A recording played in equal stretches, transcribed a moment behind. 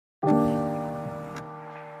सूरज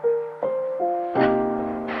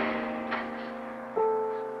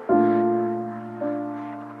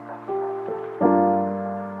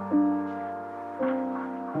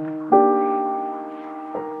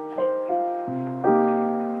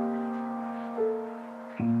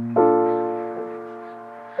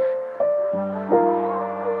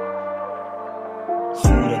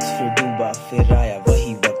फिर डूबा, फिर आया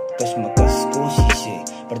वही वक्त, कश्मकश कोशिशें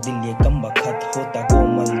पर दिल ये कम बखत होता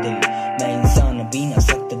कोमल दिल। मैं इंसान भी ना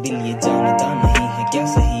सख्त दिल ये जानता नहीं है क्या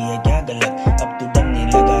सही है क्या गलत। अब तो डरने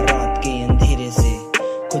लगा रात के अंधेरे से,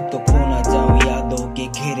 खुद को खो ना जाऊं यादों के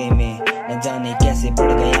घेरे में। न जाने कैसे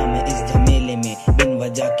पड़ गया मैं इस झमेले में, बिन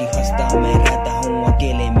वजह की हंसता मैं रहता हूँ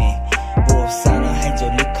अकेले में। वो अफसाना है जो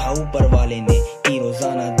लिखा ऊपर वाले ने, कि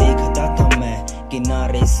रोजाना देखता था मैं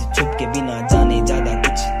किनारे से छुप के, बिना जाने ज्यादा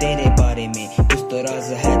कुछ तेरे बारे में। कुछ तो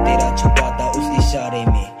राज है तेरा छुपाता उस इशारे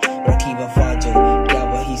में, रखी वफा जो क्या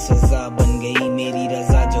वही सजा बन गई मेरी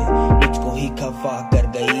रजा जो मुझको ही खफा कर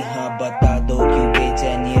गई। हाँ बता दो क्यों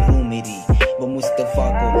बेचैन ये रूह मेरी, वो मुस्तफा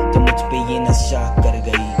को जो मुझ पे ये नशा कर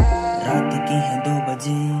गई। रात की है 2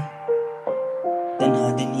 बजे,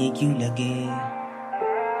 तन्हा दिल ये क्यों लगे,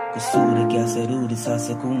 कसूर क्या सरूर सा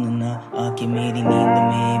सुकून ना आके मेरी नींद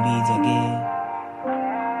में भी जगे।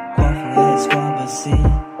 ख्वाब है इस ख्वाब से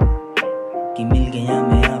कि मिल गया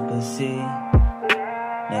मैं आपसे,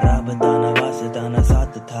 न राबता न वास्ता न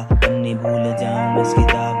साथ था, पन्ने भूल जाऊं इस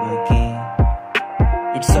किताब के।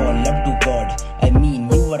 It's all up to God, I mean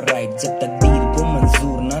you were right, जब तकदीर को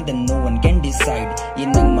मंजूर ना then no one can decide। ये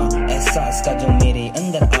नगमा एहसास का जो मेरे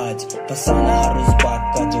अंदर आज, फसाना हर उस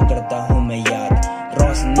बात का जो करता हूँ मैं याद।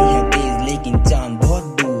 रोशनी है तेज लेकिन चांद बहुत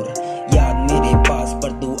दूर, याद मेरे पास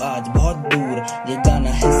पर तू आज बहुत दूर। ये गाना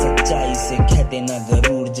है सच्चाई से कहते ना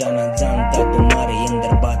जरूर, जाना जानता तुम्हारे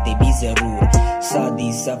अंदर बातें भी जरूर।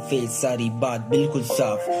 सादी सफेद सारी बात बिल्कुल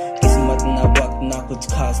साफ, किस्मत ना वक्त ना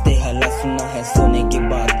कुछ खास थे, हला सुना है सोने के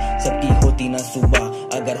बाद सबकी होती ना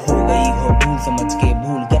सुबह। अगर हो गई हो भूल समझ के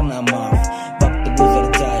भूल करना माफ, वक्त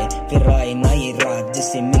गुजर जाए फिर आए ना ये रात,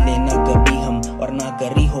 जिससे मिले ना कभी हम और ना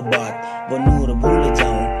करी हो बात। वो नूर भूल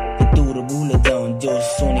जाऊं फितूर भूल जाऊं, जो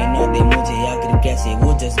सोने ना दे मुझे आखिर कैसे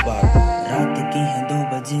वो जज्बात। रात की है 2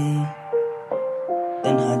 बजे,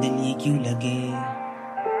 तन्हा दिल ये क्यों लगे,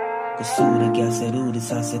 कसूर क्या सरूर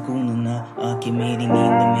सा सुकून ना आके मेरी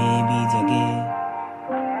नींद में भी जगे।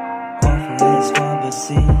 ख्वाब है इस ख्वाब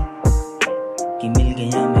से कि मिल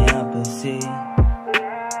गया मैं आपसे,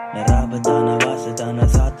 न राबता न वास्ता न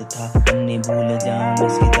साथ था, पन्ने भूल जाऊं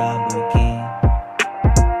इस किताब के।